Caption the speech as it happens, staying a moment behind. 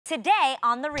today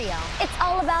on The Real. It's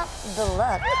all about the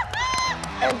look.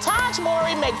 And Tahj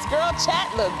Mowry makes girl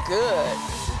chat look good.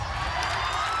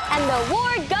 And the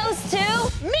award goes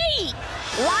to... me!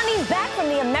 Lonnie's back from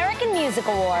the American Music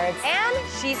Awards. And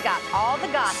she's got all the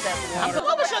gossip.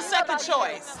 What was your second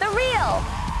choice? The Real.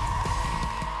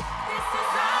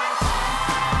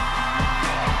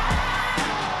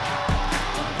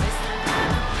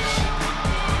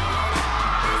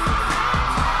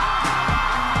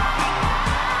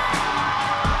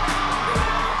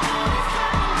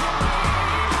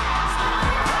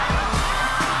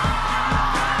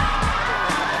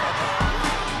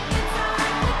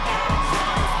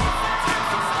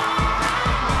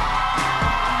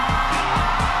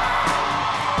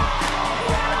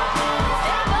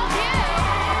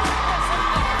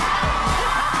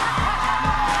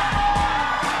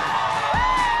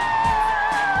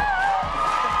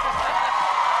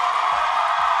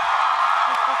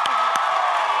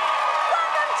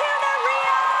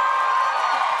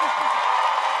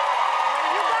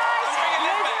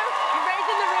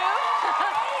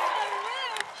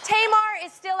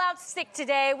 Sick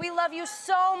today. We love you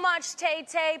so much, Tay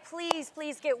Tay. Please,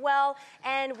 please get well,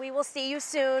 and we will see you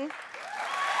soon. Now,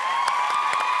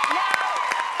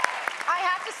 I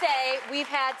have to say, we've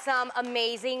had some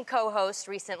amazing co-hosts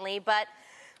recently, but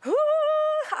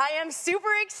I am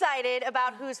super excited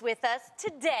about who's with us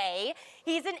today.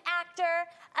 He's an actor,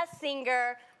 a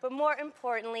singer, but more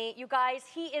importantly, you guys,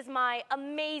 he is my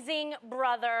amazing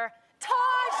brother,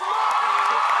 Tahj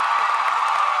Mowry.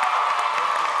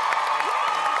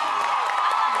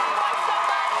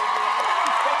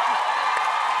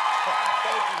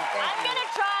 I'm gonna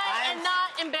try and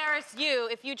not embarrass you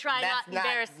if you try not to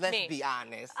embarrass me. Let's be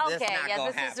honest. Okay,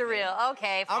 yeah, this is the real.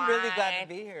 Okay, fine. I'm really glad to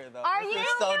be here, though. Are this you? Is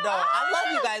so dope. I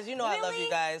love you guys. You know really? I love you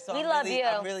guys. So We love you.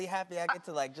 I'm really happy I get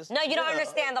to like just. No, you don't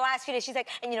understand. The last few days, she's like,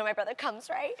 and you know my brother comes,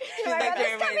 right? You know, She's my like,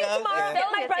 brother's coming tomorrow. yeah.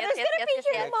 My brother's gonna be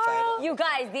here tomorrow. Excited. You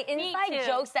guys, the inside too.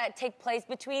 jokes that take place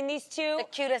between these two, The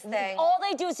cutest thing. All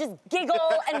they do is just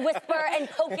giggle and whisper and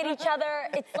poke at each other.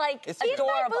 It's like It's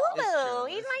adorable. Boo-boo.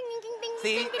 He's my ding.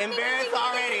 See, embarrassed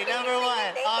already. Number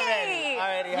one.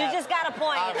 Already. You just got a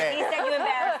point. Already. He said you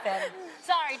embarrassed him.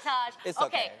 Sorry, Tahj. It's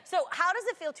okay. So how does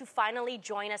it feel to finally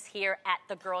join us here at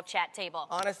the Girl Chat table?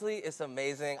 Honestly, it's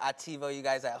amazing. I TiVo you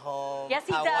guys at home. Yes,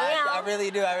 he does. I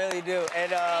really do. I really do.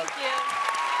 And Thank you.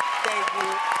 thank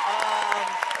you.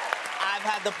 I've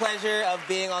had the pleasure of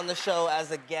being on the show as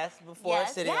a guest before,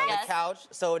 Yes, sitting on yes. the couch.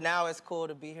 So now it's cool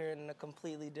to be here in a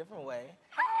completely different way.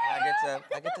 I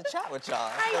get to chat with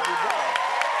y'all. It's gonna be dope.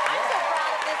 I'm so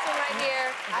proud of this one right here.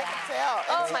 I can tell.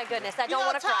 Oh my goodness, I don't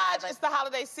want to cry. Tahj, it's the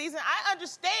holiday season. I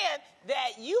understand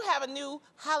that you have a new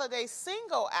holiday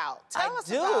single out. Tell us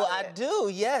about it. I do,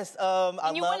 yes.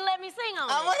 And you wouldn't let me sing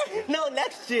on it. No,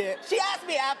 next year. She asked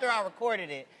me after I recorded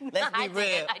it. Let's be I real.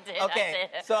 did, I did, Okay,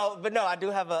 I did. so, but no, I do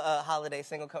have a holiday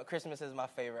single. Christmas is my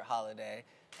favorite holiday.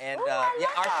 And yeah,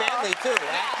 our family too,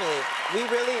 actually. We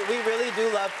really do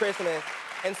love Christmas.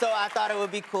 And so I thought it would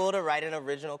be cool to write an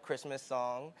original Christmas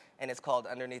song, and it's called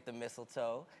Underneath the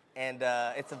Mistletoe. And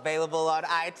it's available on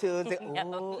iTunes,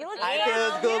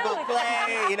 iTunes, Google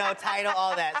Play, Tidal,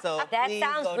 all that. So That please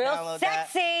sounds go real download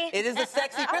sexy. That. It is a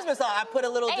sexy Christmas song. I put a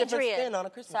little different spin on a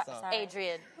Christmas song.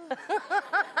 Adrian. In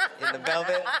the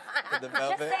velvet. In the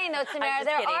velvet. Just saying though, Tamera, just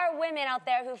there kidding. are women out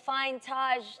there who find Tahj.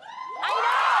 I know!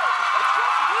 It's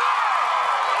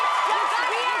just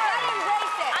weird! You gotta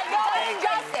embrace it. I know, it's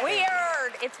just weird.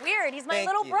 It's weird. He's my Thank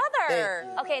little you. brother.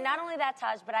 Thank Okay, not only that,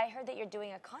 Tahj, but I heard that you're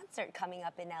doing a concert coming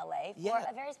up in LA for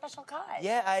a very special cause.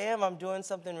 Yeah, I am. I'm doing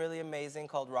something really amazing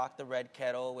called Rock the Red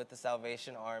Kettle with the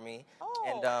Salvation Army. Oh.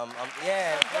 And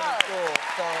yeah, it's really cool.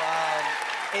 So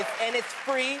it's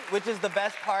free, which is the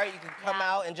best part. You can come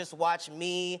out and just watch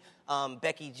me.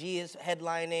 Becky G is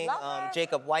headlining.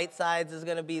 Jacob Whitesides is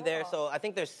gonna be there. So I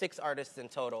think there's 6 artists in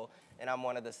total, and I'm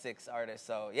one of the 6 artists.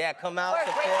 So yeah, come out,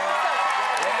 support.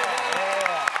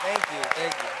 Yeah. Thank you.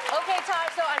 Okay, Tahj,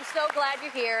 so I'm so glad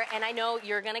you're here, and I know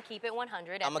you're gonna keep it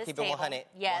 100 at I'm gonna this keep it table. 100.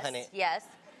 Yes, 100. yes.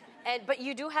 But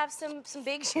you do have some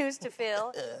big shoes to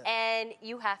fill, and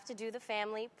you have to do the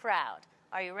family proud.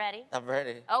 Are you ready? I'm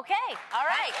ready. Okay, all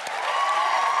right.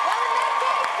 Well, in that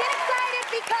case, get excited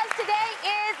because today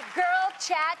is Girl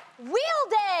Chat Wheel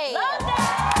Day.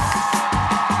 Love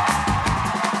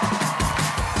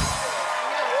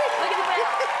Look at the wheel.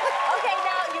 Okay,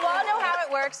 now you all know how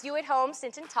it works. You at home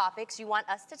sent in topics you want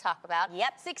us to talk about.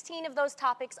 Yep. 16 of those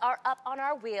topics are up on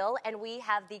our wheel, and we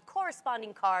have the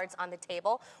corresponding cards on the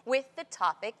table with the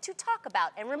topic to talk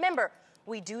about. And remember,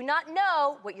 we do not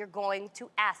know what you're going to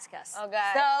ask us.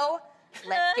 Okay. So,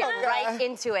 Let's get right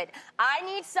into it. I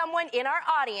need someone in our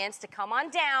audience to come on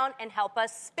down and help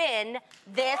us spin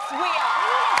this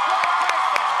wheel.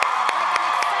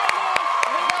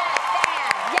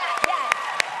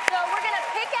 So we're gonna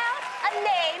pick out a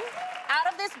name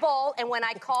out of this bowl, and when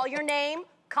I call your name,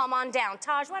 come on down.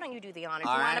 Taj, why don't you do the honors?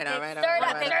 All right. Stir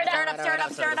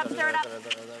it up.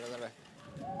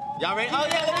 Y'all ready? Oh,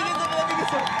 yeah, let me get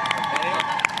some.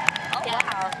 Oh,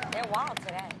 wow. They're wild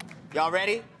today. Y'all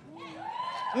ready?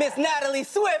 Miss Natalie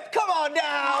Swift, come on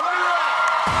down. Where you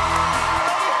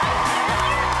at?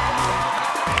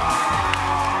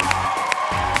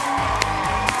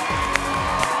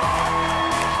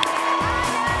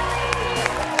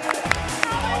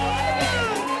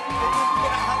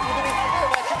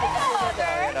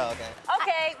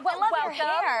 Okay, well, love welcome. your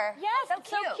hair. Yes, So it's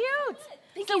so cute. cute.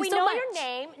 Thank so you we so know much. your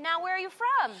name. Now, where are you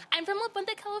from? I'm from La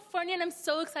Puente, California, and I'm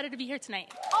so excited to be here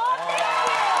tonight. All right,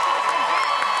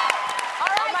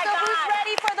 my so who's God.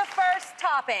 ready for the first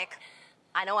topic?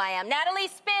 I know I am. Natalie,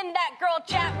 spin that girl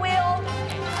chat wheel.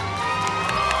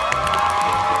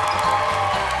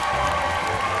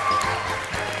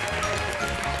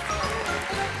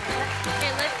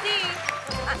 Okay, let's see.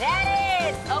 That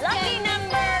is lucky Okay.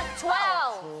 number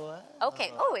 12.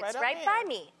 Okay. Oh, it's Right right, up by there.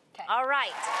 me. Okay. All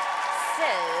right. So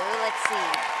let's see.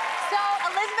 So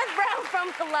Elizabeth Brown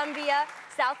from Columbia,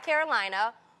 South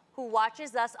Carolina, who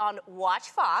watches us on Watch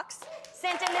Fox,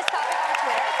 sent in this topic on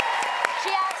Twitter. She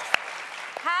asks,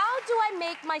 how do I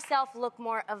make myself look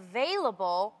more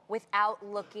available without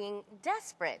looking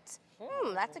desperate?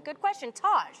 That's a good question.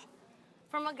 Taj,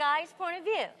 from a guy's point of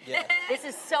view, Yeah. this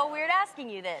is so weird asking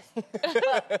you this,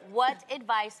 but what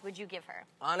advice would you give her?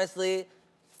 Honestly,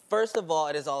 first of all,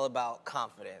 it is all about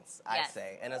confidence, I Yes.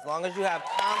 say. And as long as you have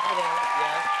confidence,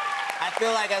 yes, I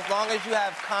feel like as long as you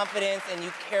have confidence and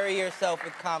you carry yourself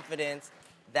with confidence,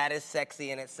 that is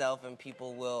sexy in itself, and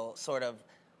people will sort of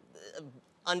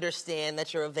understand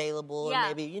that you're available Yeah.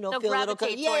 and maybe, They'll feel a little...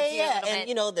 gravitate towards you a little And,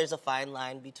 bit. there's a fine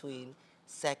line between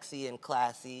sexy and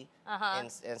classy and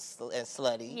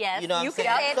slutty. Yes, you know what you I'm can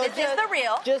saying? say it. This is the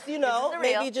real. Just, This is the real.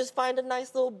 maybe just find a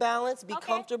nice little balance, be Okay.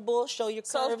 comfortable, show your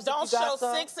So curves don't if you got show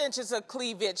some. 6 inches of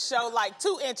cleavage. Show like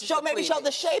 2 inches. Show of maybe show cleavage.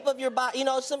 the shape of your body,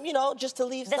 just to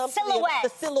leave The something. silhouette. The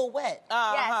silhouette. Yes,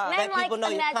 Uh-huh. and Let I'm like people know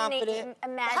you're imagining,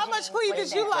 confident. How much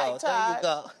cleavage you like, There you Todd?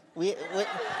 go. You are not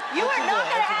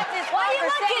going to have this Why are you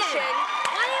conversation.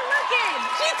 Why are you looking?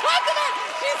 She talked about.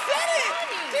 She said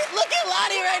it. Look at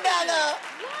Lonnie right now, though.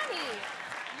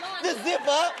 The zip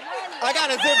up. I got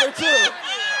a zipper too.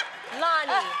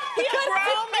 Lonnie. He a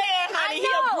grown man, honey. He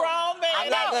a know. grown man. I'm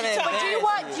not gonna That's what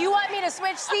Do you you want me to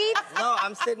switch seats? No,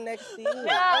 I'm sitting next to you. Okay.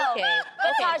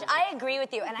 But Taj, I agree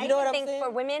with you, and I know what I'm think saying?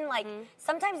 for women, like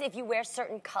sometimes if you wear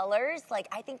certain colors, like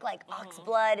I think like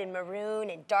oxblood and maroon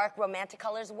and dark romantic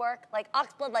colors work. Like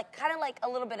oxblood, like kind of like a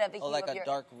little bit of a hue like of a your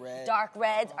dark red. Dark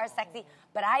reds are sexy,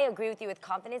 but I agree with you with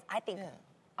confidence. I think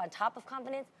on top of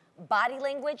confidence, body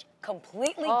language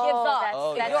completely gives off that's-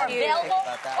 that that's you're huge. available Think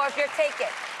about that. or if you're taken.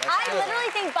 I good.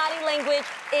 literally think body language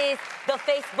is the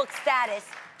Facebook status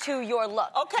to your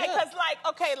look. Okay, because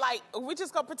we're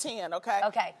just gonna pretend, okay?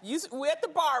 Okay. We're at the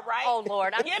bar, right? Oh,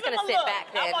 Lord, I'm Give just him gonna a sit look.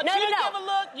 back then. I want No, you no, to no. give a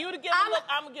look, you to give a look,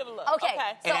 I'm gonna give a look. Okay,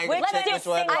 Okay. so And let's check do which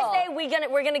one single. roll. I say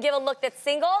we're gonna give a look that's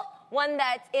single, one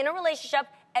that's in a relationship,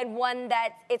 and one that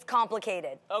it's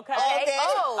complicated. Okay. Okay.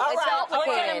 Oh, All it's right.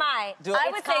 complicated. What am I? Do- I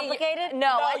It's would say complicated? No,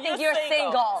 I think you're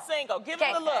single. Single. Give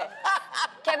Okay. him a look.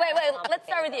 Okay, wait. Let's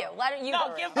start with you. Why don't you No,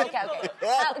 go? give him Okay. a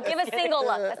look. Give a single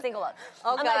look. A single look.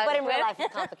 Oh, I'm God. like, but in real life,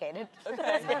 it's complicated. Go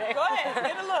ahead.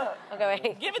 Get a look. Okay,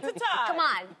 wait. Give it to Todd. Come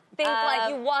on. Think like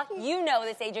you walk. You know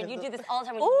this, Adrian. You do this all the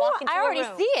time when you Ooh, walk into I a already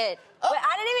room. see it. Wait,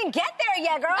 I didn't even get there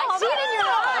yet, girl. I see it in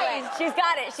your eyes. She's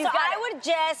got it. She's So got I it. would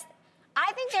just,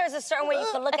 I think there's a certain way you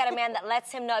can look at a man that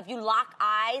lets him know if you lock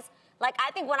eyes. Like,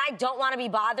 I think when I don't want to be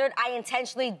bothered, I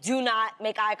intentionally do not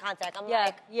make eye contact. I'm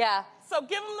like, Yeah. So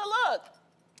give him the look.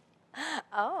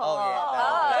 Oh,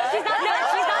 yeah. She's not done.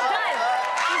 She's not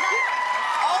done.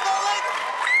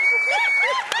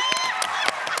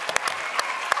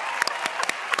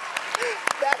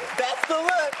 That's the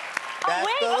look. That's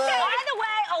wink. the look. Okay, by the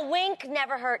way, a wink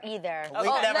never hurt either. We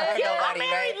never heard Give him a nobody,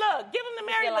 married right? look. Give him the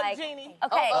married You're look, like, Jeannie.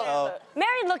 Okay. Uh-oh.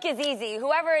 Married look is easy.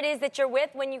 Whoever it is that you're with,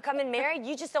 when you come in married,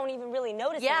 you just don't even really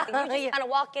notice Yeah. anything. You just kind of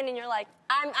walk in and you're like,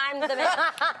 I'm the man.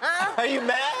 Are you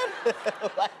mad?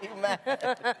 Why are you mad?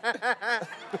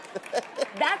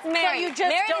 that's married. you just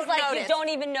married don't is like notice. you don't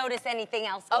even notice anything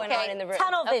else going on in the room.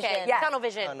 Tunnel vision. Okay. Yeah. Tunnel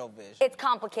vision. Tunnel vision. It's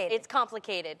complicated. It's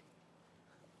complicated.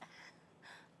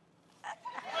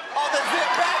 Oh, the zip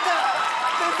back up.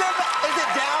 The zip back. Is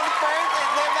it down first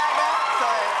and then back up?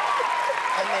 Sorry.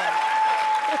 And then.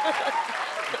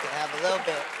 little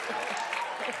bit.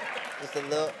 Just a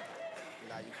little.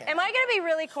 No, you can't. Am I gonna be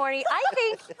really corny? I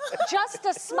think just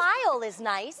a smile is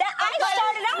nice. I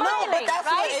started out No, but smiling, that's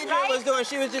right? what Adrian was doing.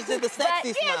 She was just did the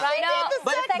sexy smile.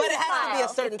 But it has to be a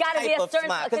certain It's gotta type be a of certain-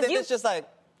 smile. Because if you- it's just like,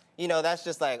 you know, that's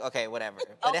just like, okay, whatever.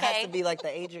 But it has Okay. to be like the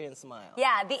Adrian smile.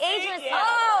 Yeah, the Adrian. Yeah.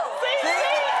 Oh,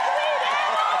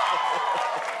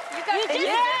 You guys,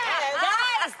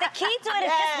 guys, the key to it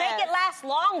is just make it last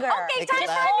longer. Okay, It time can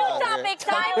for last a new longer. topic.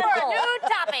 Time for a new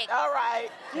topic. All right.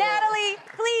 Natalie,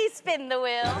 please spin the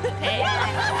wheel. We should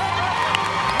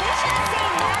see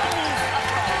Natalie's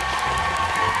approach.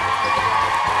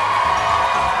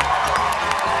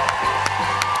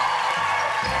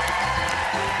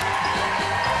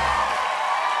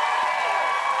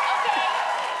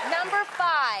 Number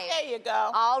 5. There you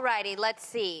go. Alrighty, let's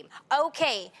see.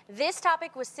 Okay, this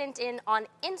topic was sent in on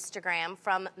Instagram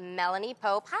from Melanie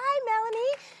Pope. Hi,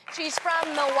 Melanie. She's from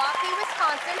Milwaukee,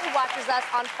 Wisconsin, who watches us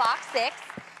on Fox 6.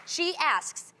 She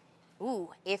asks, ooh,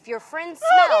 if your friend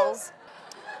smells,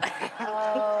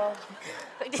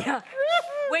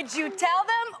 would you tell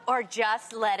them or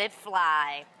just let it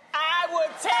fly? I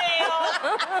would tell.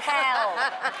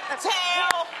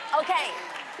 Okay.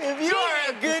 If you are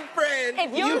a good friend,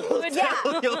 If you you- will yeah.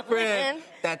 tell your friend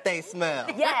that they smell.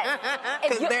 Yes.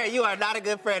 Because there, you are not a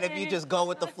good friend if you just go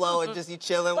with the flow and just you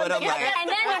chilling with them. Like, And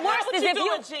then the worst What is you if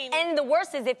doing, Jeannie? and the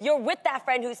worst is if you're with that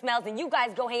friend who smells and you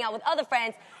guys go hang out with other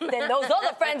friends, then those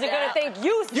other friends are gonna think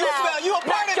you smell. you smell, you a part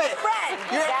not of your it. friend.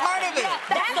 You're a part of it.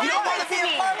 That You don't want to be happened to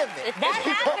a me. part of it. That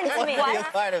happened to me. You wanna be a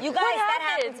part of You it. guys, What that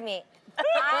happened? happened to me.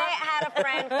 I had a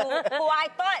friend who I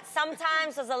thought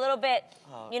sometimes was a little bit,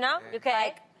 you know,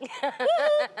 Okay.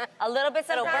 a little bit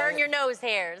It'll sometimes. burn your nose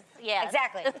hairs. Yeah.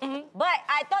 Exactly. But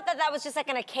I thought that was just like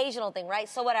an occasional thing, right?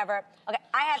 So whatever. Okay,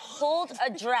 I had pulled a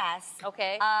dress.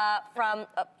 Okay.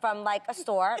 From like a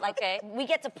store. Like Okay. we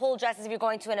get to pull dresses if you're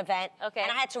going to an event. Okay.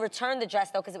 And I had to return the dress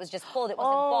though because it was just pulled. It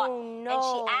wasn't Oh, bought. no. And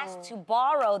she asked to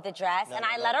borrow the dress, and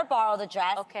I let her borrow the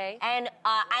dress. Okay. And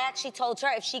I actually told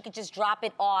her if she could just drop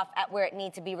it off at where it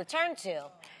needs to be returned to.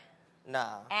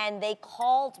 Nah. And they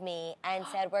called me and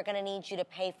said, we're gonna need you to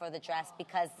pay for the dress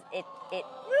because it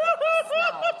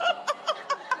smelled.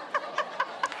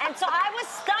 And so I was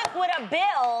stuck with a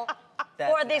bill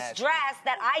That's for this nasty. dress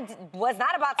that I was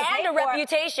not about to pay And a for.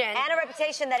 reputation. And a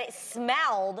reputation that it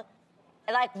smelled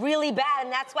like really bad,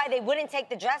 and that's why they wouldn't take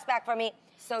the dress back from me.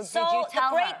 So did you tell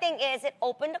the great her? thing is it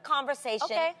opened a conversation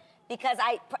Okay. because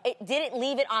it didn't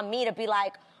leave it on me to be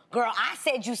like, girl, I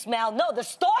said you smell. No, the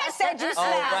store said you smell.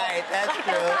 Oh, right, that's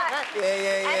true.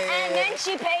 Yeah. And then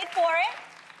she paid for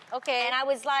it. Okay. And I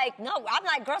was like, no, I'm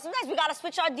like, girl, sometimes we gotta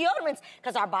switch our deodorants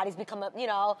because our bodies become, Own it.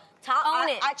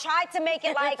 I tried to make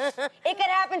it like it could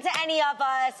happen to any of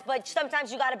us, but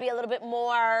sometimes you gotta be a little bit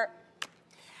more.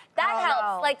 That I don't helps.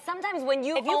 know. Like sometimes when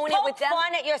you If you own it poke with them.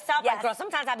 fun at yourself, like, Yes. girl,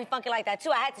 sometimes I be funky like that too.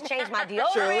 I had to change my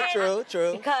deodorant.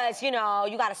 True. Because, you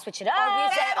gotta switch it up.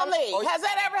 Natalie, has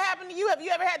that ever happened to you? Have you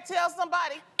ever had to tell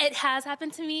somebody? It has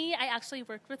happened to me. I actually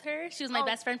worked with her. She was my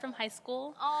best friend from high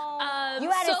school. You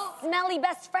had so a smelly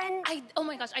best friend? oh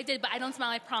my gosh, I did, but I don't smell,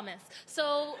 I promise.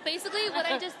 So basically what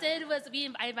I just did was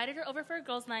I invited her over for a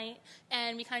girls' night,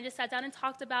 and we kind of just sat down and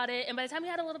talked about it. And by the time we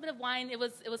had a little bit of wine, it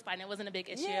was fine. It wasn't a big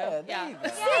issue. Yeah, there you go.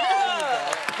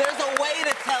 There's a way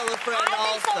to tell a friend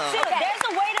I think also. so too. There's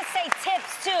a way to say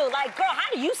tips too. Like, girl, how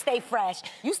do you stay fresh?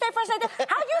 You stay fresh like that?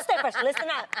 How do you stay fresh? Listen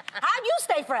up. How do you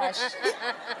stay fresh?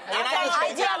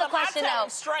 I do have a question, tell though. them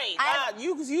straight. I-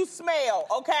 You smell,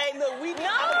 okay? Look, I'm gonna get you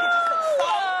some But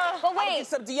soap. I'm gonna wait. get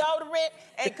some deodorant,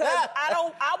 and cause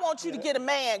I want you to get a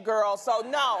man, girl. So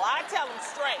no, I tell them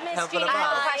straight. Help them I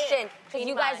have a out. question. Because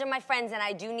you guys Fine. are my friends and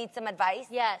I do need some advice.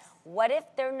 Yes. What if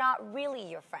they're not really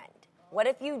your friend? What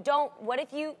if you don't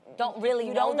really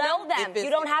know them? If it's- You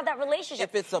don't have that relationship.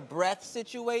 If it's a breath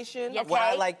situation, Yes. what I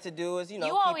Okay. like to do is,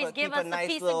 You always give us a nice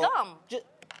piece of little, gum.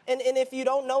 And if you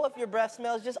don't know if your breath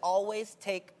smells, just always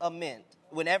take a mint.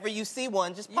 Whenever you see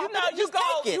one, just pop it, just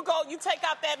take it. you take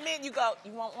out that mint, you go,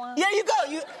 you want one? Yeah, you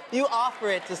go. You offer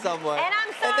it to someone. And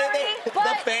I'm then sorry, the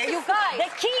but face. You guys, The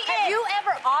key have is- you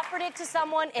ever offered it to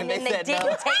someone and then they said didn't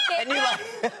no. take it? And you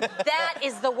like, That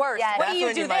is the worst. Yes. What that's do you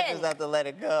when do you might then? just have to let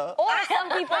it go. Or some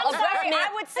people, I'm sorry, I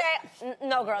would say,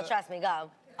 no, girl, trust me,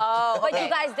 go. Oh, But okay. you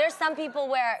guys, there's some people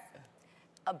where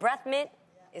a breath mint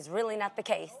is really not the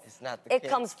case. It's not the It case.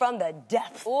 comes from the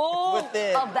depths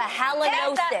Within. of the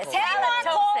halitosis. Halitosis. Tamera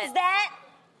calls that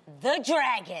the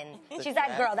dragon. She's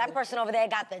like, girl, that person over there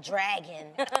got the dragon.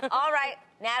 All right,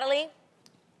 Natalie,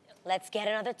 let's get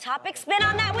another topic spin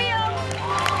on that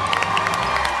wheel.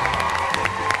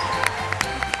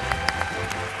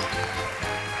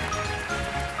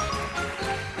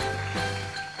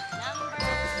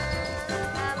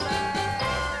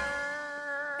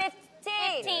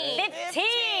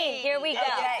 Here we go.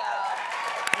 Okay.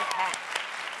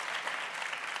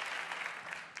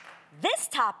 This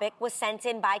topic was sent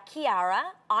in by Kiara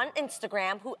on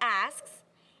Instagram, who asks,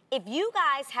 if you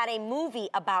guys had a movie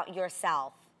about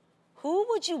yourself, who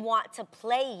would you want to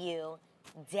play you,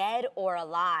 dead or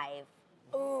alive?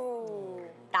 Ooh.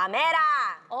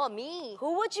 Tamera. Oh, me.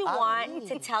 Who would you want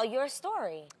to tell your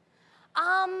story?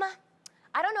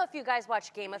 I don't know if you guys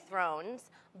watch Game of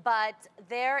Thrones, but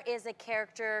there is a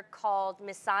character called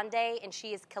Missandei, and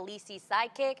she is Khaleesi's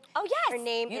sidekick. Oh, yes. Her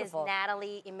name Beautiful. is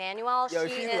Natalie Emmanuel. Yo,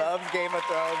 she loves Game of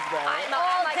Thrones, man.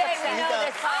 All day we know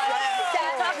this.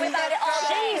 Talk about it all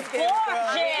day. She's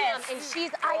gorgeous. And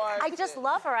she's, I just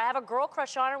love her. I have a girl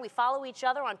crush on her. We follow each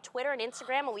other on Twitter and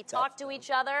Instagram, and we talk to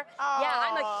each other. Yeah,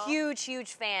 I'm a huge,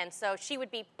 huge fan, so she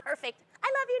would be perfect. I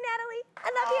love you, Natalie. I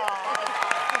love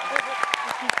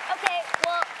you. Okay,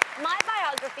 well, my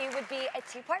biography would be a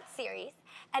two-part series,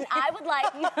 and I would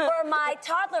like, for my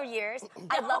toddler years,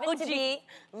 I'd love it to be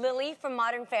Lily from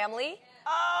Modern Family.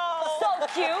 Oh. So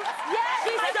cute. Yes,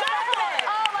 she's so perfect.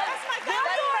 Oh, That's my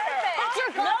goddaughter. That's your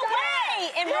no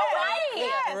way. In real life?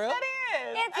 Yes, For real? that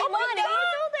is. It's I money. didn't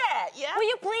know that. Yeah. Will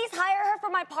you please hire her for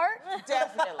my part?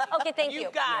 Definitely. Okay, thank you.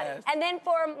 You got it. And then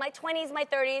for my 20s, my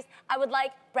 30s, I would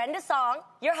like Brenda Song.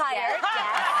 You're hired.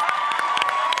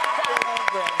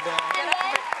 And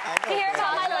then to hear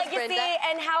about my Brenda. legacy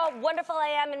and how wonderful I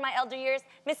am in my elder years,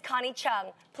 Miss Connie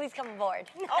Chung. Please come aboard.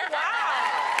 Oh, wow.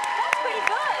 That's pretty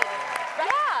good.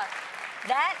 Yeah.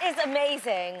 That is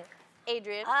amazing.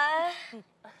 Adrian.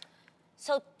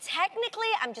 So technically,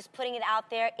 I'm just putting it out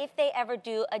there. If they ever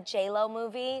do a J-Lo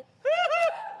movie,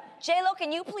 J-Lo,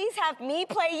 can you please have me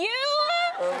play you?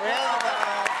 For real,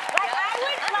 man. Like,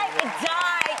 I would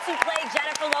die to play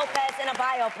Jennifer Lopez in a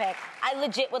biopic. I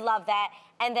legit would love that.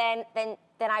 And then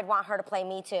I'd want her to play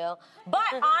me too.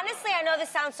 But honestly, I know this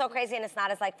sounds so crazy and it's not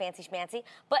as like fancy schmancy,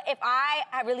 but if I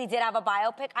really did have a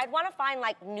biopic, I'd want to find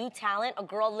like new talent, a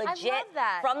girl legit love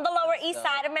that. from the Lower East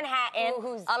Side of Manhattan,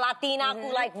 Who's- a Latina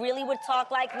who like really would talk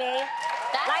like me.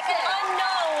 That's like an it.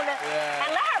 unknown. Yeah.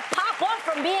 And let her pop off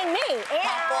from being me.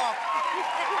 Yeah.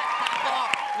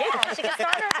 Yeah, she can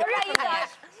start her career. You guys.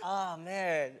 Oh,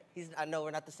 man. I know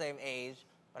we're not the same age,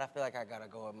 but I feel like I gotta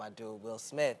go with my dude, Will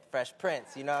Smith, Fresh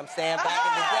Prince. You know what I'm saying? Back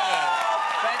in the day.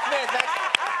 Fresh Prince,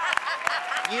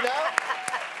 you know?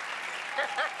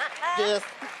 Just.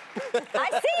 I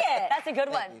see it. That's a good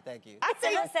one. Thank you. I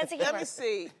Similar think, sense of let humor. me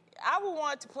see. I would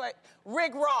want to play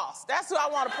Rick Ross. That's who I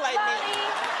want to play me.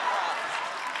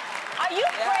 Are you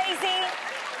crazy?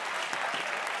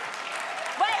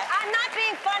 Wait, I'm not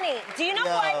being funny. Do you know who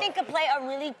I No. think could play a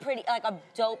really pretty, like a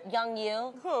dope young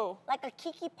you? Who? Like a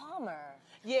Keke Palmer.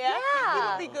 Yeah, he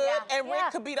would be good. Yeah. And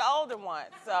Rick could be the older one.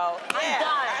 So, yeah.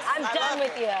 I'm I done love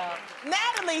with it. you.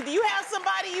 Natalie, do you have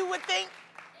somebody you would think?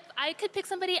 If I could pick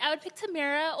somebody, I would pick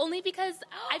Tamera, only because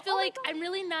I feel like I'm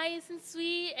really nice and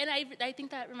sweet, and I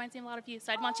think that reminds me of a lot of you,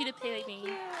 so I'd want you to play me. Why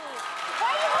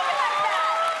are you looking like that?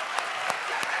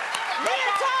 Me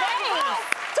and Todd.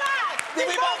 Todd, Did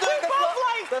we both do it?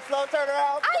 The slow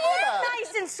turnaround? I am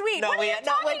nice and sweet. what are you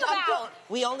talking about?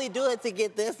 We only do it to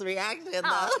get this reaction,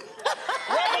 though.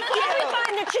 Let me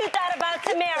find the truth out about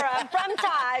Tamera from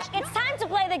Tahj. It's time to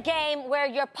play the game where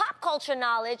your pop culture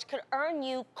knowledge could earn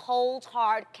you cold,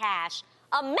 hard cash.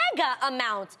 A mega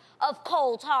amount of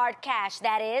cold, hard cash,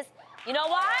 that is. You know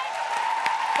why?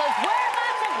 Because we're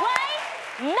about to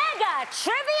play Mega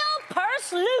Trivial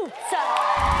Pursuit.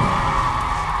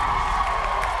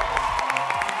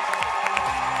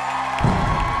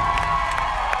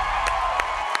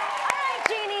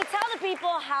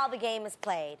 People how the game is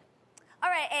played. All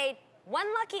right, one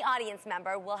lucky audience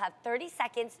member will have 30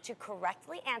 seconds to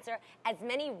correctly answer as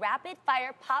many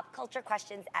rapid-fire pop culture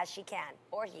questions as she can,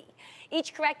 or he.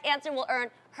 Each correct answer will earn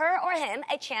her or him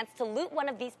a chance to loot one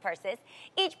of these purses.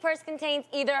 Each purse contains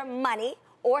either money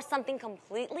or something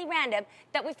completely random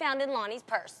that we found in Lonnie's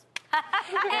purse.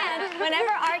 And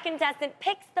whenever our contestant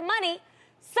picks the money,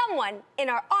 someone in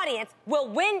our audience will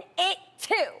win it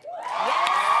too.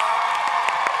 Yes.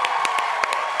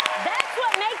 That's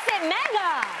what makes it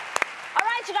mega. All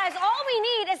right, you guys, all we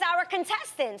need is our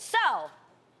contestants. So,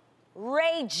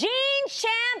 Regine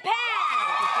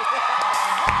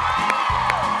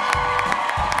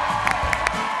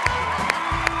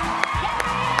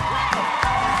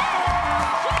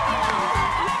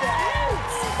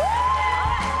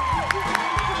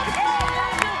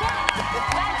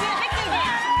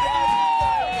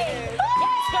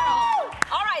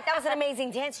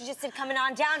amazing dance you just did coming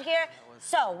on down here.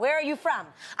 So, where are you from?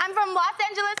 I'm from Los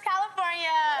Angeles,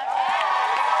 California.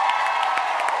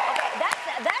 Okay,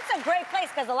 that's a a great place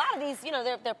because a lot of these, you know,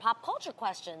 they're pop culture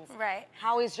questions. Right.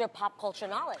 How is your pop culture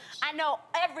knowledge? I know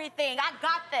everything. I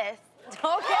got this.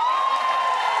 Okay.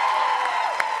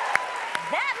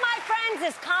 That, my friends,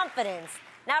 is confidence.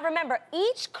 Now remember,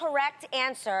 each correct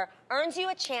answer earns you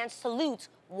a chance to loot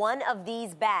one of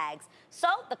these bags. So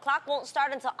the clock won't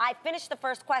start until I finish the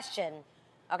first question.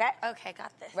 Okay? Okay,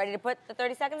 got this. Ready to put the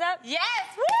 30 seconds up?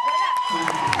 Yes!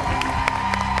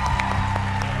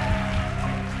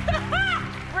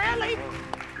 Really?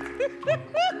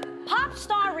 Pop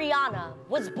star Rihanna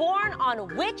was born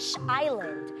on which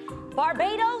island?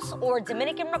 Barbados or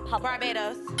Dominican Republic?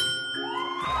 Barbados.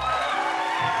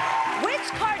 Which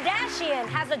Kardashian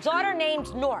has a daughter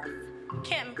named North?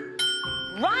 Kim.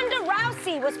 Ronda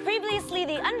Rousey was previously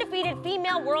the undefeated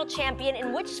female world champion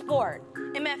in which sport?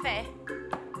 MFA.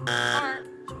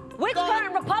 Which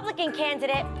current Republican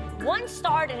candidate once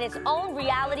starred in his own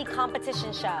reality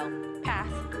competition show?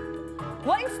 Pass.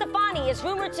 Gwen Stefani is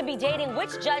rumored to be dating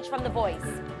which judge from The Voice?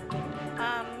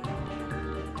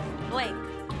 Blake.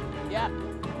 Yep.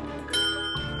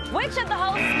 Which of the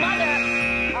host's mother...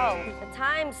 Oh, the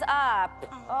time's up.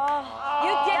 Oh.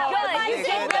 You did good. You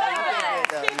did really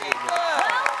good.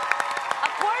 Well,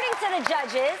 according to the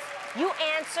judges, you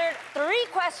answered 3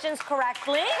 questions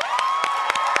correctly.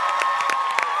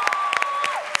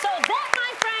 So that,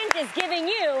 my friend, is giving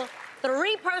you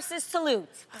 3 purses to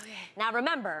loot. Okay. Now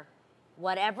remember,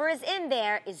 whatever is in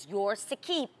there is yours to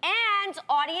keep. And,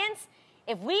 audience,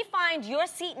 if we find your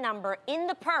seat number in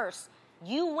the purse,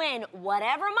 you win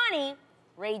whatever money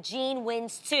Regine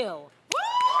wins too. So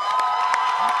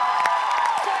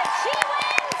if she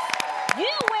wins,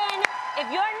 you win if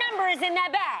your number is in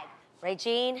that bag.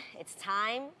 Regine, it's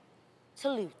time to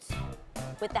loot.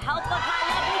 With the help of my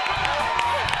lovely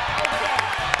co-host over there.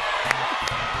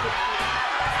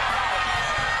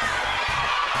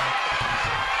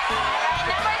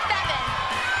 Number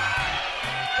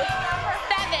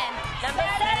 7. Number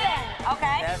 7.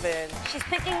 Okay. 7. She's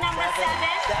picking number 7.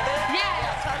 7? Yeah.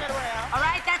 Turn it around. All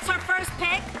right, that's her first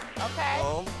pick. Okay.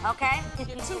 Boom. Okay. Get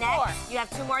 2 Next, more. you have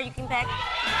 2 more you can pick.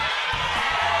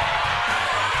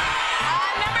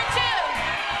 Number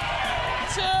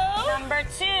 2. 2. Number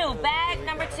 2, bag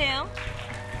number 2.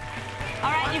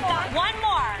 All right, you've got 1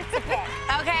 more to pick.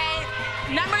 Okay.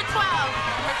 Number 12.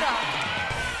 Number 12.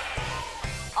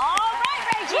 All right,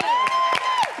 Regine.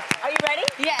 Are you ready?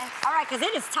 Yes. All right, because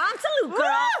it is time to loot,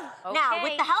 girl. Now, Okay.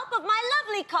 with the help of my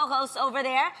lovely co-host over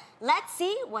there, let's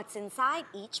see what's inside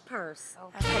each purse.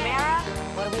 Okay. Tamera,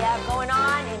 what do we have going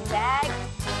on in bag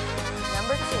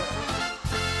number 2?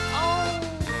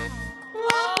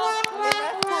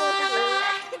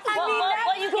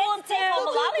 Well, you get to take home a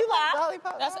lollipop.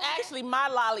 Lollipop. That's actually my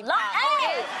lollipop.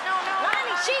 Hey! No.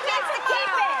 Lonnie, she gets to keep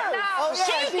it. No. Oh, yeah,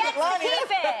 She gets to Lonnie. keep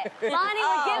it. Lonnie,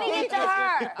 we're giving it to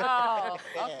her. Oh,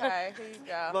 okay. Here you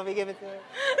go. Want me to give it to her?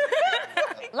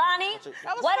 Lonnie,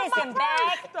 That was what from is my in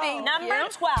bag purse, though. number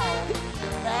 12?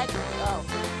 Bag. Oh.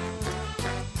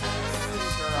 Let's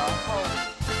see, girl. Oh.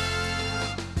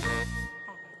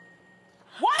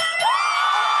 What?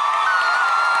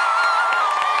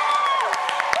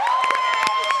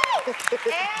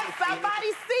 And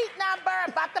somebody's seat number.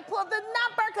 About to pull the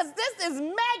number because this is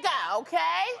mega,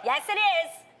 okay? Yes, it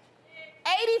is.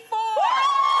 84.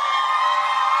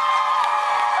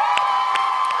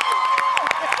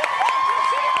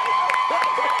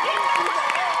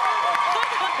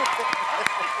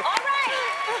 All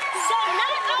right. So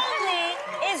not only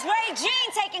is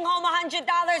Regine taking home $100,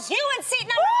 you in seat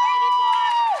number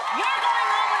 84, you're going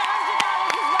home with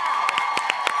 $100 as well.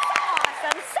 So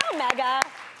awesome. So mega.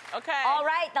 Okay. All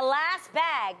right, the last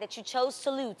bag that you chose to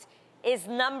loot is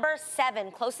number 7,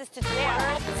 closest to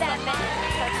Tamera. 7. So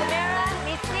Tamera,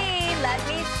 let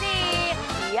me see.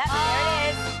 Yep, there it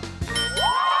is.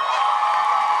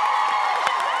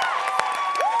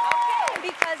 Okay,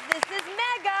 because this is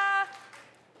mega.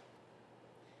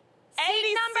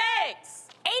 86.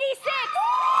 86.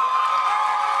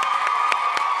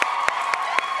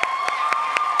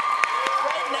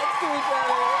 Right next to each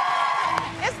other.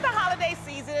 It's the holiday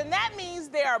season, and that means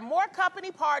there are more company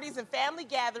parties and family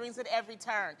gatherings at every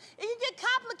turn. It can get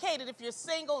complicated if you're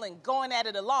single and going at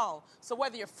it alone. So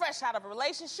whether you're fresh out of a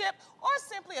relationship or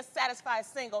simply a satisfied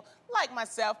single like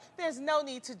myself, there's no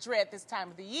need to dread this time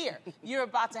of the year. You're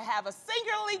about to have a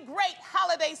singularly great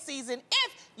holiday season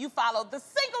if you follow the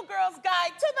Single Girl's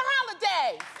Guide to the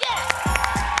Holidays.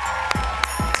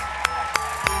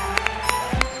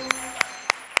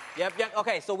 Yes! Yep.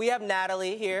 Okay, so we have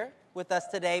Natalie here with us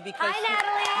today because Hi,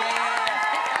 Natalie. Yeah.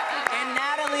 And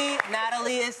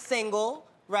Natalie is single.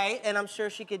 right? And I'm sure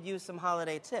she could use some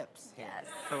holiday tips. Yes.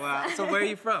 So where are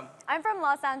you from? I'm from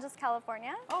Los Angeles,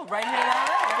 California. Oh, right here in LA.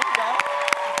 There you go.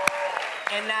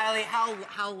 And Natalie,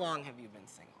 how long have you been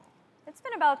single? It's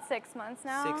been about 6 months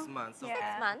now. 6 months. Okay.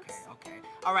 Yeah. 6 months. Okay.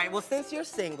 All right. Well, since you're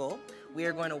single, we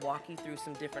are going to walk you through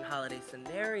some different holiday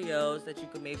scenarios that you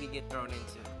could maybe get thrown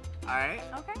into. All right?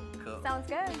 Okay. Cool. Sounds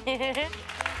good. Okay.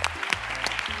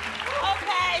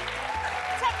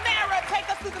 Tamera, take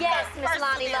us through the Yes, first Miss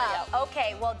Lonnie scenario. Love.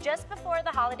 Okay, well, just before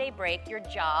the holiday break, your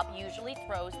job usually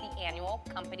throws the annual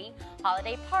company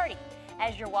holiday party.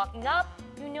 As you're walking up,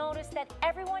 you notice that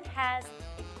everyone has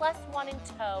a +1 in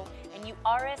tow, and you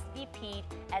RSVP'd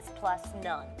as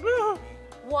 +none.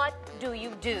 What do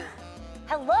you do?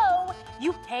 Hello,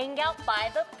 you hang out by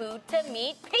the food to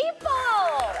meet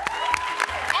people.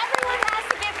 Everyone has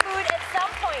to get food at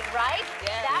some point, right?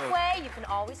 Yes. That way, you can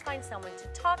always find someone to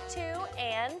talk to,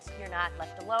 and you're not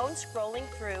left alone scrolling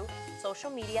through social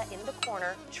media in the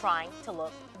corner trying to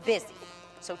look busy.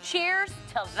 So cheers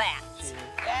to that. Cheers.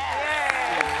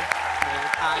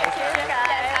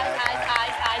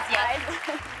 Eyes, yes.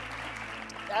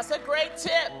 That's a great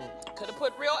tip. Could have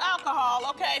put real alcohol.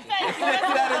 Okay, thank you.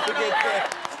 That is a good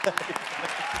tip.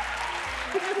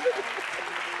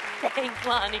 Thanks,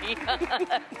 Lonnie.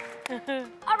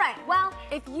 All right, well,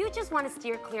 if you just want to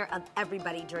steer clear of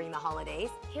everybody during the holidays,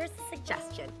 here's a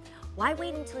suggestion. Why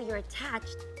wait until you're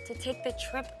attached to take the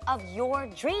trip of your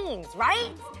dreams,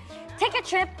 right? Take a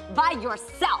trip by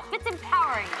yourself. It's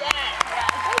empowering. Yeah.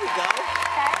 There we go.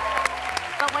 Okay?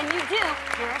 But when you do,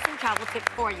 here are some travel tips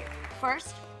for you.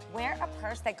 First, wear a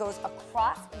purse that goes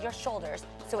across your shoulders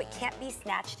so it can't be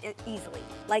snatched easily.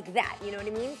 Like that, you know what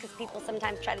I mean? Because people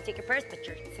sometimes try to take your purse, but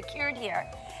you're secured here.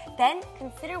 Then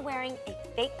consider wearing a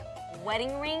fake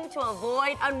wedding ring to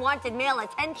avoid unwanted male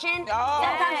attention. Oh.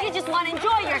 Sometimes you just want to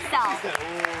enjoy yourself.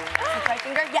 That's right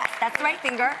finger? Yes, that's the right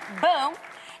finger. Boom.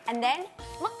 And then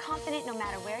look confident no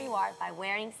matter where you are by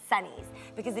wearing sunnies.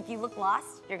 Because if you look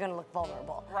lost, you're gonna look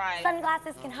vulnerable. Right.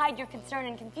 Sunglasses can hide your concern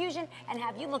and confusion and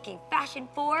have you looking fashion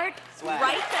forward Swag.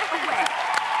 right away.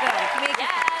 Good. Make it.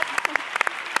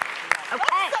 Those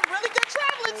Okay. are some really good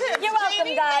traveling tips. You're welcome,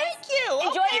 Jeannie. guys. Thank you.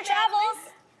 Enjoy Okay, your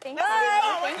travels. Thank Bye. you.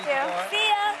 Thank you. See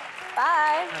ya.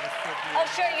 Bye. Oh,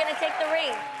 sure, you're gonna take the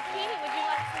ring. Katie, would you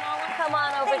like some olive? Come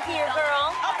on over here,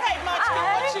 girl. Okay, Munchkin,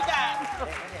 what you got?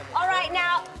 All right,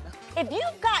 now, if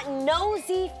you've got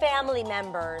nosy family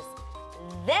members,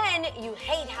 then you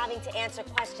hate having to answer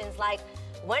questions like,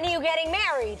 when are you getting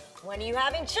married? When are you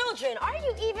having children? Are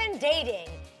you even dating?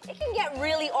 It can get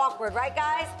really awkward, right,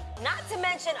 guys? Not to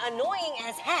mention annoying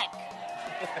as heck.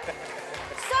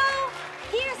 So,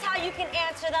 here's how you can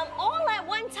answer them all at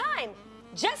one time.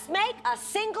 Just make a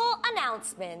single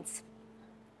announcement.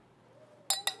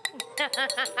 Hi,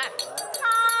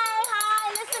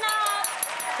 listen up.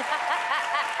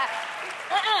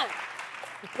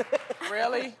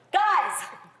 Really? Guys,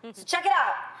 so check it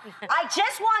out. I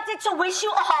just wanted to wish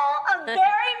you all a very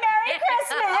Merry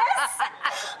Christmas.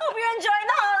 Hope you're enjoying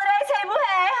the holidays. Hey, boo,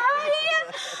 hey, hi.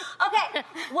 Okay,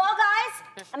 well, guys,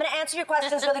 I'm gonna answer your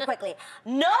questions really quickly.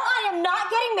 No, I am not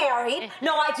getting married.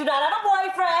 No, I do not have a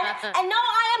boyfriend. And no,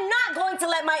 I am not going to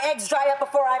let my eggs dry up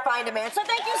before I find a man. So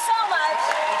thank you so much.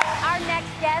 Our next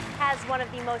guest has one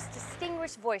of the most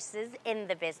distinguished voices in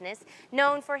the business,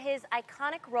 known for his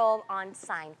iconic role on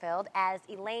Seinfeld as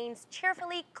Elaine's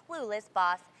cheerfully clueless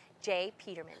boss, Jay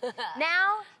Peterman.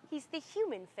 Now, he's the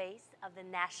human face of the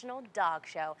National Dog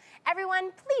Show.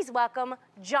 Everyone, please welcome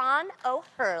John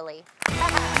O'Hurley.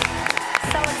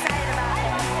 So excited about it.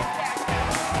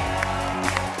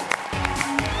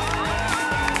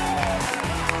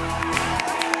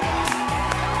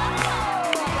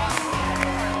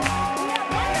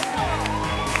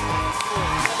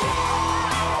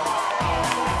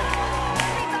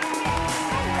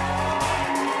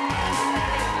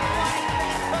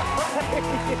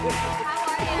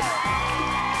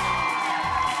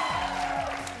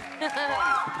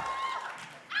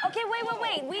 Okay,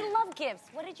 wait. We love gifts.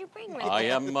 What did you bring with you? I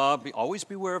am, always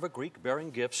beware of a Greek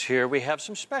bearing gifts here. We have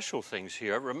some special things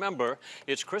here. Remember,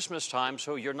 it's Christmas time,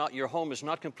 so your home is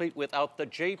not complete without the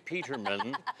J.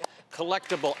 Peterman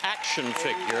collectible action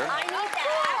figure. I need that.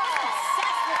 I'm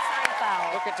obsessed with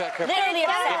Seinfeld. Look at that carefully. Literally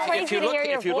obsessed. If you Crazy to hear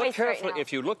your look voice right carefully, now.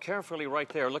 if you look carefully right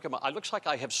there, look at my. It looks like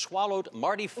I have swallowed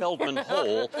Marty Feldman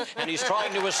whole, and he's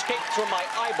trying to escape through my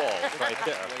eyeballs right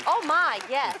there. Oh my,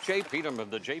 yes. J. Peterman,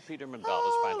 the J. Peterman doll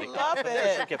is finally love come. it.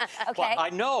 There's your gift. Okay. But I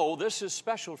know this is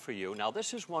special for you. Now,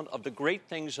 this is one of the great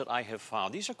things that I have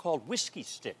found. These are called whiskey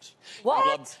sticks.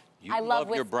 What? You I love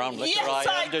your whiskey. brown liquor, Yes,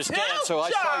 I understand. do, So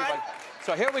I saw you. John.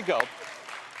 So here we go.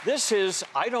 This is,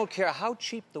 I don't care how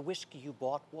cheap the whiskey you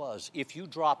bought was. If you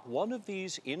drop one of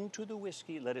these into the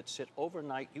whiskey, let it sit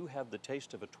overnight, you have the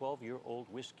taste of a 12-year-old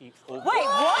whiskey. Wait, what?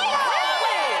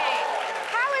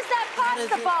 How is that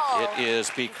possible? It is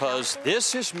because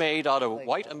this is made out of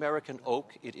white American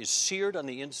oak. It is seared on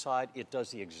the inside. It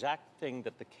does the exact thing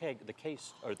that the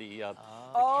case or the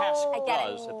cask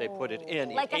does that they put it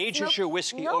in. Like it ages your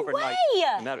whiskey no overnight. Way.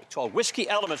 It's called Whiskey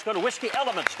Elements. Go to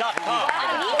whiskey-elements.com.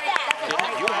 I need that.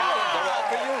 You have it. They're all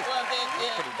for you. Well,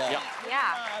 then, Yeah.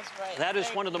 That's right. That is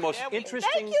one of the most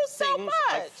interesting you so things much.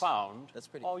 I've found That's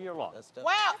pretty all year long. That's dope.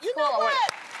 Wow, you know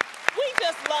what? We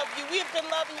just love you. We have been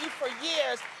loving you for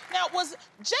years. Now, was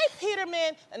J.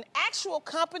 Peterman an actual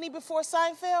company before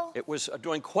Seinfeld? It was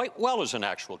doing quite well as an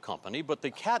actual company, but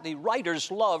the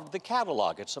writers loved the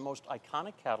catalog. It's the most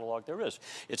iconic catalog there is.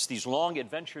 It's these long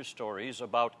adventure stories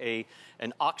about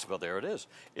an Oxford. There it is.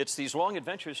 It's these long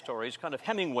adventure stories, kind of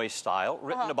Hemingway style,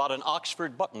 written about an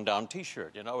Oxford button-down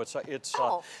T-shirt. You know,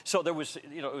 so there was,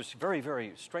 you know, it was very,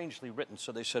 very strangely written.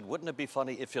 So they said, wouldn't it be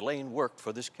funny if Elaine worked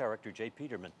for this character, J.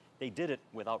 Peterman? They did it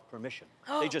without permission.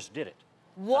 They just did it.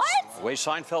 What? That's the way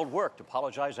Seinfeld worked.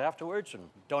 Apologize afterwards and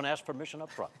don't ask permission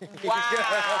up front. Wow.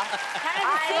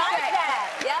 I like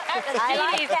that. Yep. I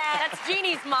like that. That's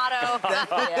Jeannie's motto.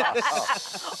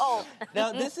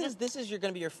 Now, this is going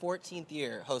to be your 14th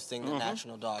year hosting the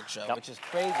National Dog Show, which is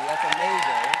crazy. That's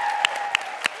amazing.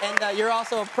 And you're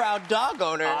also a proud dog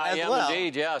owner as well. I am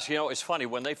indeed, yes. You know, it's funny.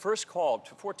 When they first called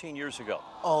 14 years ago.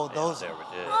 Oh, those there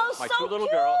we did. Oh, my so two little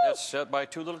cute. girls. That's my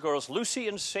two little girls, Lucy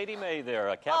and Sadie Mae. There,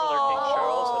 a Cavalier King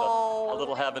Charles and a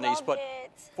little Havanese. But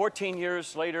 14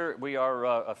 years later, we are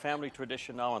a family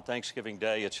tradition now on Thanksgiving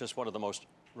Day. It's just one of the most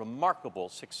remarkable,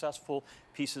 successful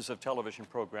pieces of television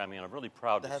programming, and I'm really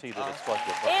proud to see that it's what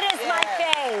It is my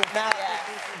fave. Now,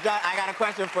 John, I got a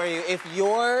question for you. If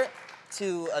your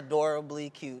two adorably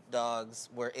cute dogs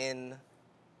were in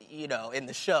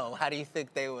the show, how do you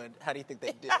think they'd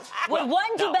do? Would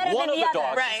one do better than the other?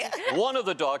 Dogs, Right. One of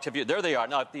the dogs, there they are.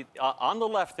 Now, on the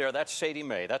left there, that's Sadie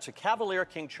Mae. That's a Cavalier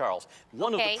King Charles.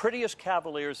 One of the prettiest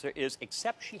Cavaliers there is,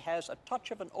 except she has a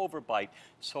touch of an overbite,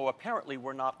 so apparently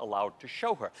we're not allowed to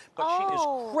show her. But she is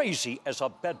crazy as a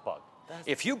bedbug.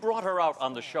 If you brought her out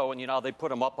on the show, and they put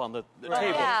them up on the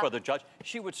table for the judge,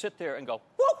 she would sit there and go,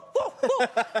 whoa, whoa,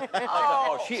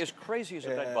 whoa. She is crazy as a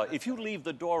bedbug. If you leave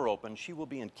the door open, she will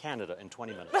be in Canada in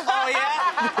 20 minutes. Oh, my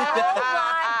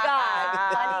God.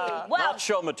 Honey. Well, Not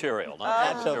show material.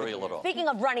 Not show material at all. Speaking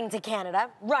of running to Canada,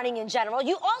 running in general,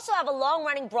 you also have a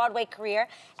long-running Broadway career,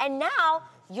 and now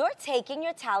you're taking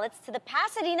your talents to the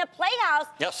Pasadena Playhouse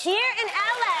here in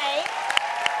L.A.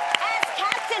 as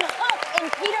Captain Hook in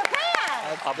Peter Pan.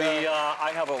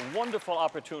 I have a wonderful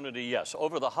opportunity, yes.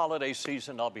 Over the holiday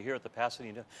season, I'll be here at the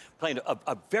Pasadena playing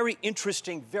a very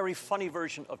interesting, very funny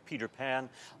version of Peter Pan.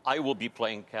 I will be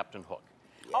playing Captain Hook.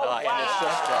 Wow. And it's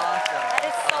just, That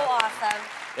is so awesome.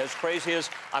 as crazy as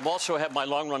I'm also have my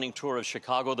long-running tour of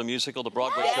Chicago, the musical, the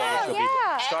Broadway show, which will be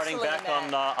starting back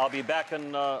on. I'll be back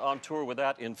on tour with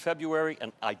that in February,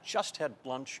 and I just had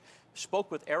lunch.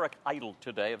 Spoke with Eric Idle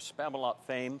today of Spamalot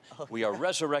fame. We are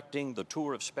resurrecting the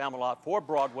tour of Spamalot for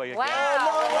Broadway again.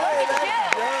 Wow.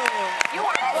 You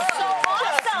are so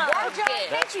awesome.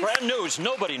 That's brand news.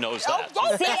 Nobody knows that.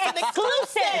 See,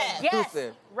 exclusive. Yes,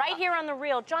 right here on The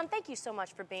Real. John, thank you so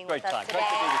much for being Great with us time. today. Great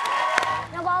to be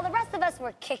with you. Now, while the rest of us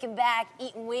were kicking back,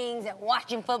 eating wings, and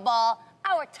watching football,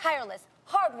 our tireless,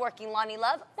 hardworking Lonnie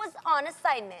Love was on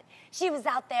assignment. She was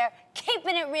out there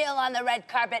keeping it real on the red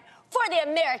carpet for the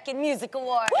American Music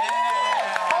Awards.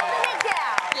 Holding it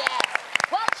down. Yes.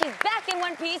 Well, she's back in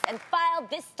one piece and filed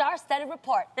this star-studded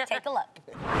report. Take a look.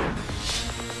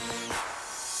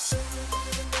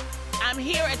 I'm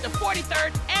here at the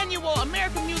 43rd Annual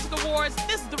American Music Awards.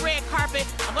 This is the red carpet.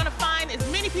 I'm going to find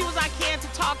as many people as I can to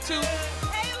talk to.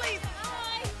 Haley's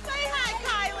hi. Say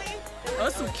hi, Kylie. Oh,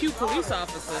 some cute police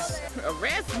officers.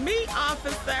 Arrest me,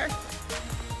 officer.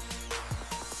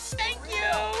 Thank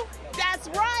you. That's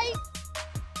right.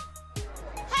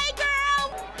 Hey,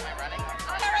 girl. Am I running?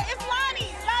 Girl, it's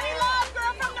Lonnie. Lonnie Love,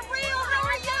 girl from The Real. How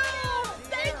are you?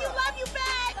 Thank you. Love you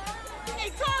back.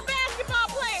 Hey, tall basketball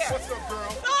player. What's up,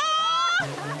 girl? Oh!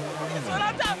 That's what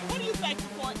I'm talking. What are you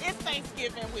thankful for? It's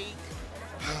Thanksgiving week.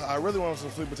 I really want some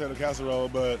sweet potato casserole,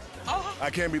 but I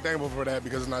can't be thankful for that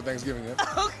because it's not Thanksgiving yet.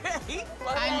 Okay.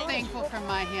 Well, I'm thankful for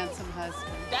my handsome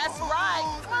husband. That's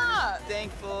right. Come on.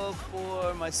 Thankful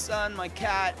for my son, my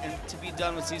cat, and to be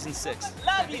done with season 6.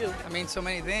 Love you. I mean, so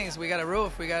many things. We got a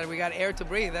roof. We got air to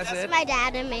breathe. That's it. My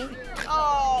dad and me.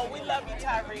 Oh, we love you,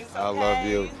 Tyrese. Okay? I love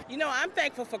you. You know, I'm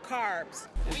thankful for carbs.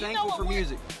 And thankful for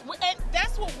music. And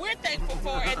that's what we're thankful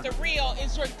for at but the real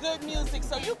is your good music,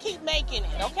 so you keep making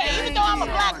it, okay? Even though I'm a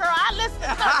black girl, I listen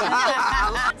to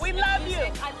stuff. We love you.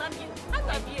 I love you. I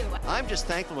love you. I'm just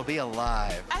thankful to be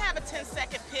alive. I have a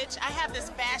 10-second pitch. I have this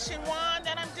fashion wand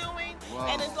that I'm doing, Whoa.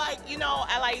 and it's like, you know,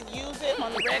 I like use it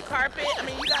on the red carpet. I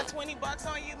mean, you got 20 bucks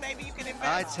on you, maybe you can invest.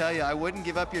 I tell you, I wouldn't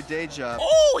give up your day job.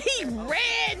 Oh, he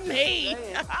read me.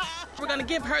 We're gonna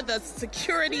give her the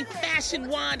security fashion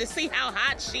wand to see how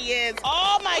hot she is.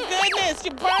 Oh my goodness,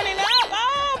 you're burning up.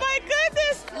 Oh my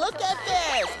goodness, look at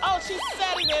this. Oh, she's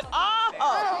setting it off.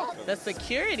 The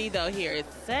security though here is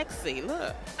sexy,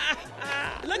 look.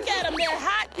 Look at them, they're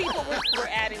hot people. We're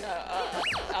adding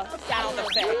a sound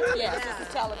effect. Yes, this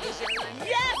is television.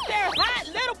 Yes, they're hot,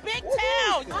 little big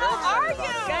town. How are you?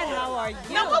 Good, how are you?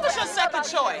 Now, what was your second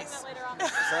choice?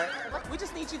 We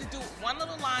just need you to do one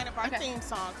little line of our theme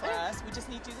song for us. We just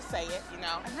need you to say it, you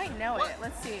know. I might know it.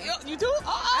 Let's see. You do?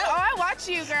 I watch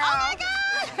you, girl. Oh my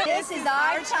God! This is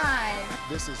our time.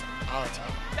 This is our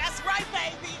time. That's right,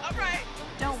 baby. All right.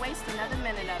 Don't waste another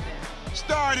minute of it.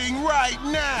 Starting right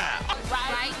now.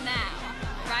 Right now.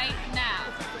 Right now.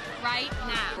 Right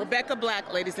now. Rebecca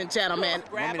Black, ladies and gentlemen.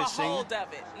 Grab me a to sing? hold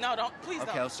of it. No, don't. Please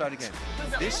Okay, don't. I'll start again.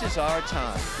 This is our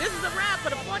time. This is a wrap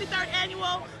for the 43rd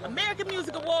Annual American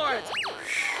Music Awards.